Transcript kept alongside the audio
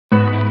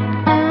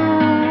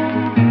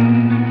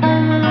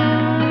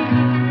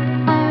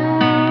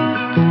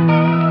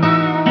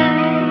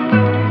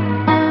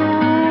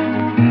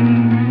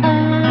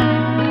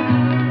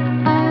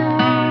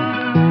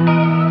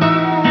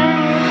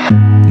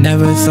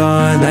Never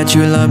thought that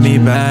you loved me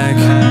back,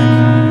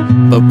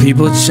 but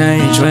people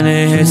change when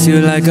it hits you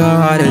like a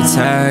heart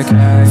attack.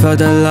 Felt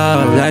the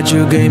love that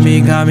you gave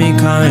me got me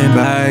coming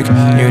back.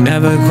 You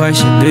never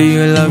questioned, do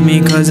you love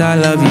me, cause I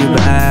love you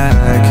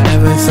back.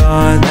 Never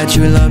thought that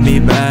you loved me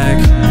back,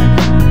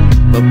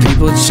 but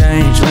people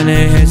change when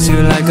it hits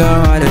you like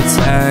a heart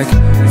attack.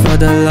 For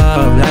the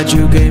love that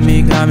you gave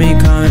me got me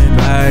coming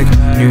back.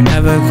 You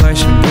never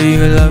questioned, do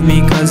you love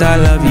me, cause I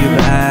love you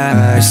back.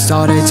 I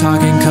started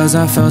talking cause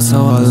I felt so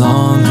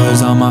alone,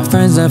 cause all my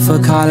friends left for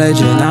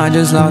college and I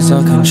just lost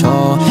all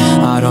control.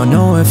 I don't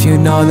know if you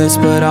know this,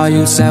 but all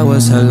you said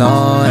was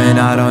hello. And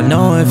I don't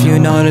know if you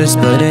noticed,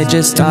 but it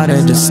just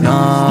started to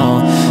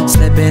snow.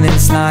 Slipping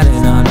and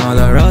sliding on all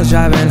the roads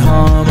driving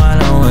home. I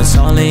know it's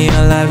only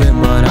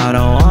 11, but I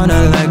don't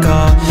wanna let go.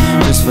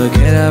 Just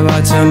forget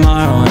about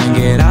tomorrow and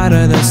get out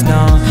of the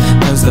snow,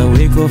 cause the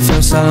week will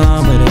feel so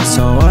long, but it's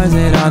so worth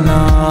it, I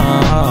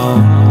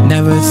know.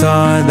 Never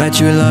thought that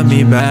you loved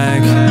me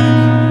back,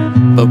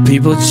 but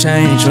people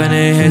change when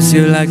it hits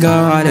you like a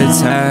heart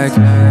attack.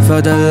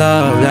 For the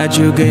love that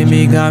you gave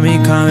me got me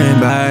coming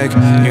back.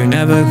 You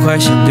never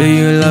questioned, do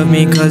you love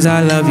me, cause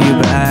I love you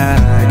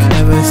back.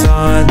 Never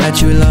thought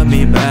that you loved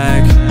me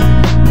back,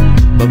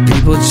 but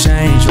people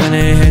change when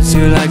it hits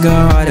you like a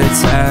heart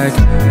attack.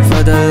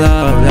 For the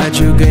love that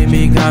you gave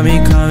me got me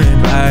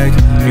coming back.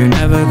 You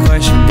never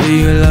questioned, do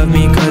you love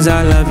me, cause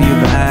I love you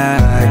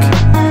back.